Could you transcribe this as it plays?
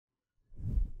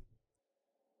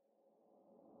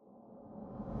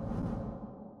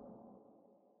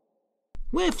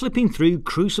We're flipping through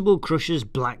Crucible Crusher's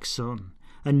Black Sun,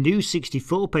 a new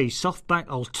 64-page softback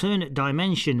alternate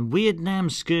dimension Vietnam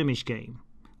skirmish game.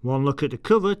 One look at the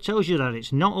cover tells you that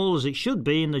it's not all as it should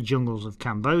be in the jungles of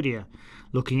Cambodia.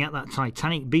 Looking at that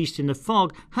titanic beast in the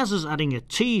fog has us adding a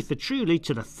T for truly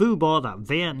to the FUBAR that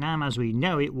Vietnam as we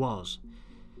know it was.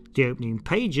 The opening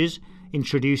pages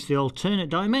introduce the alternate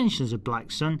dimensions of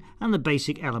Black Sun and the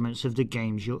basic elements of the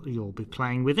games you'll be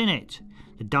playing within it.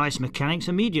 The dice mechanics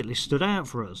immediately stood out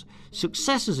for us.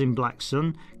 Successes in Black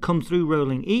Sun come through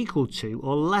rolling equal to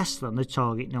or less than the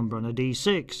target number on a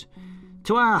d6.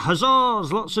 To our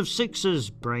huzzahs, lots of sixes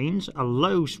brains, a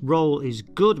low roll is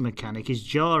good mechanic is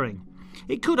jarring.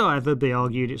 It could however be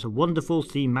argued it's a wonderful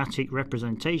thematic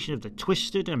representation of the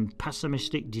twisted and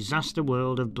pessimistic disaster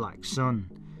world of Black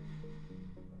Sun.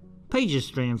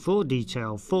 Pages 3 and 4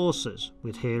 detail forces,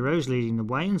 with heroes leading the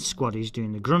way and squaddies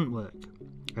doing the grunt work.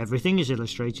 Everything is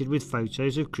illustrated with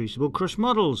photos of Crucible Crush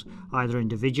models, either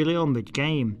individually or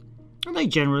mid-game, and they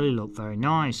generally look very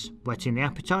nice, whetting the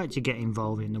appetite to get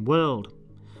involved in the world.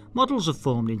 Models are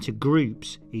formed into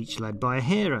groups, each led by a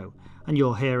hero, and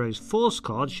your hero's force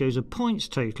card shows a points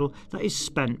total that is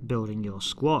spent building your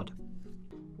squad.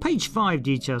 Page 5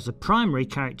 details the primary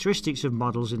characteristics of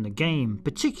models in the game,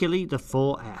 particularly the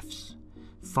 4 Fs.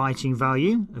 Fighting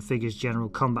value, a figure's general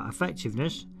combat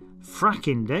effectiveness, Frack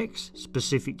index,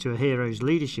 specific to a hero's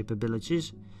leadership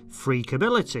abilities,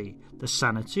 freakability, the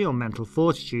sanity or mental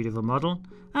fortitude of a model,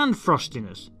 and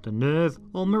frostiness, the nerve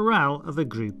or morale of a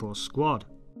group or squad.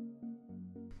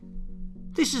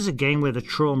 This is a game where the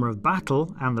trauma of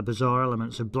battle and the bizarre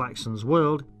elements of Black Sun's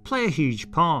world play a huge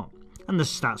part, and the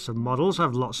stats of models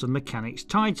have lots of mechanics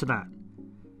tied to that.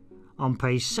 On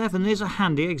page 7 there's a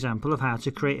handy example of how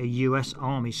to create a US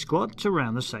Army squad to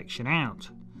round the section out.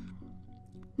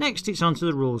 Next it's onto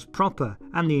the rules proper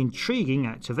and the intriguing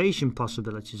activation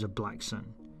possibilities of Black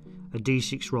Sun. A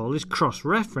d6 roll is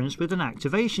cross-referenced with an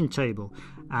activation table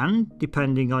and,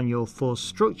 depending on your force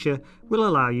structure, will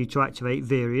allow you to activate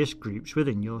various groups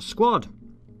within your squad.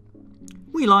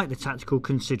 We like the tactical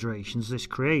considerations this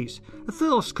creates. A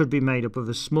force could be made up of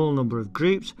a small number of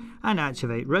groups and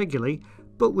activate regularly,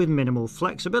 but with minimal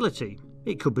flexibility.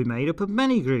 It could be made up of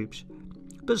many groups,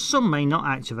 but some may not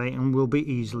activate and will be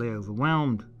easily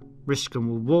overwhelmed. Risk and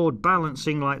reward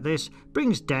balancing like this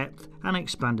brings depth and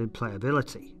expanded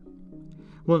playability.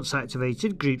 Once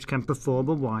activated, groups can perform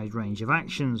a wide range of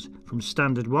actions, from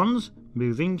standard ones,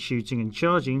 moving, shooting and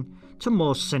charging, to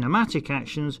more cinematic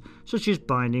actions such as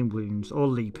binding wounds or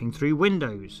leaping through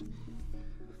windows.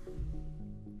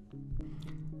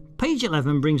 Page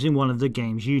 11 brings in one of the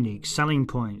game's unique selling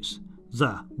points.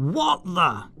 The "What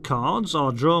the" cards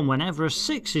are drawn whenever a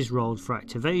 6 is rolled for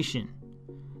activation.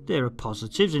 There are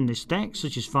positives in this deck,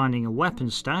 such as finding a weapon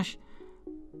stash,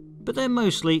 but they're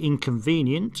mostly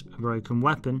inconvenient, a broken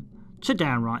weapon, to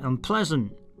downright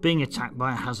unpleasant, being attacked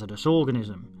by a hazardous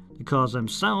organism. The cards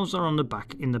themselves are in the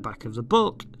back of the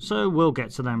book, so we'll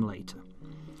get to them later.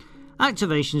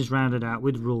 Activation is rounded out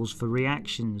with rules for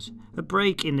reactions, a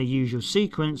break in the usual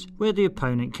sequence where the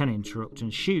opponent can interrupt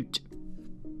and shoot.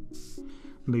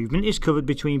 Movement is covered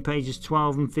between pages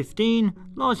 12 and 15,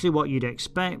 largely what you'd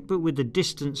expect, but with the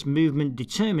distance movement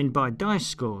determined by dice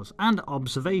scores and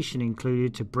observation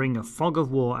included to bring a fog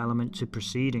of war element to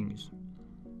proceedings.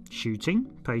 Shooting,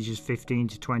 pages 15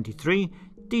 to 23,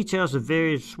 details the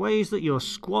various ways that your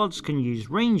squads can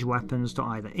use ranged weapons to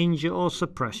either injure or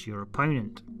suppress your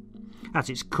opponent.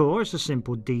 At its core it's a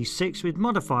simple d6 with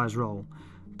modifiers roll,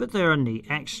 but there are neat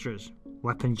extras.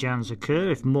 Weapon jams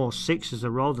occur if more 6s are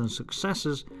rolled than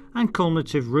successes, and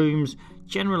cumulative rooms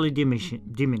generally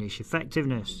diminish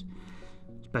effectiveness.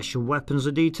 Special weapons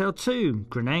are detailed too,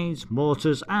 grenades,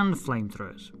 mortars and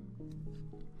flamethrowers.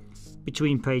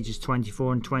 Between pages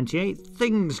 24 and 28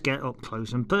 things get up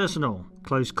close and personal.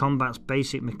 Close combat's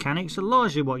basic mechanics are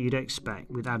largely what you'd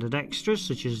expect, with added extras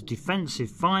such as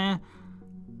defensive fire,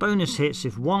 bonus hits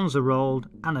if 1s are rolled,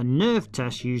 and a nerve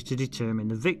test used to determine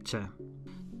the victor.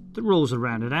 The rules are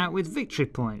rounded out with victory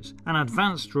points and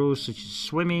advanced rules such as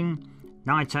swimming,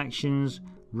 night actions,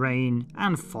 rain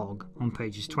and fog on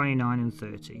pages 29 and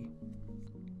 30.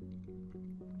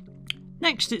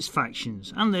 Next it's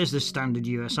factions, and there's the standard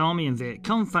US Army and Viet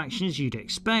Cong factions you'd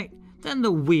expect, then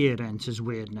the weird enters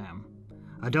Vietnam.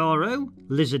 Adaro,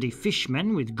 lizardy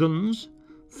fishmen with guns,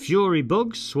 fury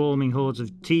bugs, swarming hordes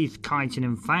of teeth, chitin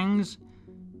and fangs,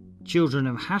 children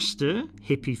of Haster,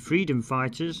 hippie freedom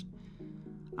fighters,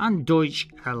 and Deutsch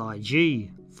LIG,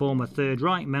 former Third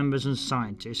Reich members and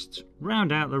scientists,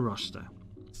 round out the roster.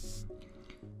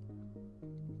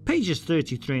 Pages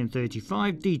 33 and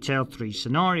 35 detail 3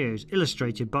 scenarios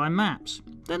illustrated by maps.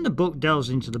 Then the book delves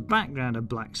into the background of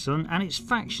Black Sun and its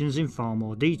factions in far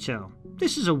more detail.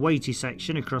 This is a weighty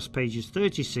section across pages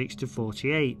 36 to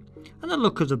 48, and the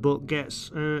look of the book gets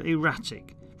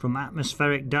erratic, from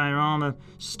atmospheric diorama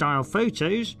style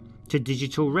photos to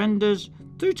digital renders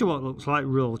through to what looks like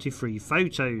royalty-free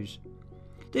photos.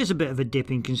 There's a bit of a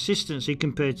dip in consistency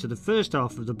compared to the first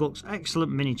half of the book's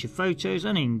excellent miniature photos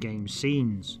and in-game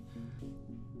scenes.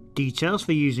 Details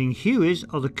for using HUIs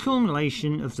are the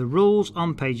culmination of the rules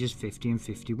on pages 50 and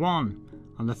 51,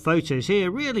 and the photos here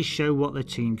really show what the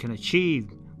team can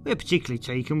achieve. We're particularly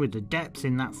taken with the depth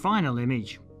in that final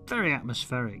image, very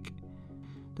atmospheric.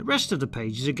 The rest of the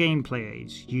pages are gameplay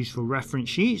aids, useful reference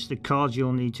sheets, the cards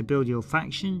you'll need to build your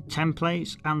faction,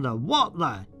 templates, and the what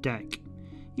the deck.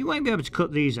 You won't be able to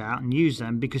cut these out and use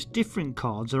them because different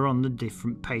cards are on the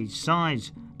different page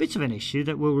sides. Bit of an issue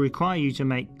that will require you to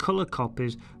make colour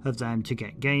copies of them to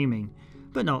get gaming,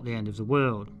 but not the end of the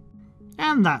world.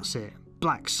 And that's it.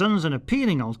 Black Sun's an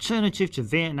appealing alternative to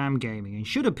Vietnam gaming and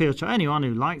should appeal to anyone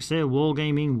who likes their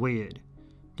wargaming weird.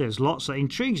 There's lots that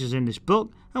intrigues us in this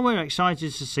book, and we're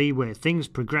excited to see where things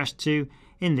progress to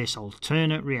in this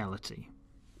alternate reality.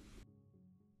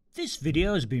 This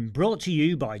video has been brought to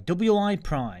you by WI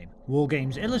Prime,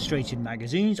 Wargames Illustrated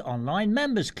Magazine's online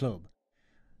members club.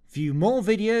 View more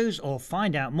videos or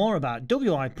find out more about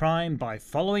WI Prime by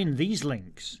following these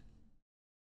links.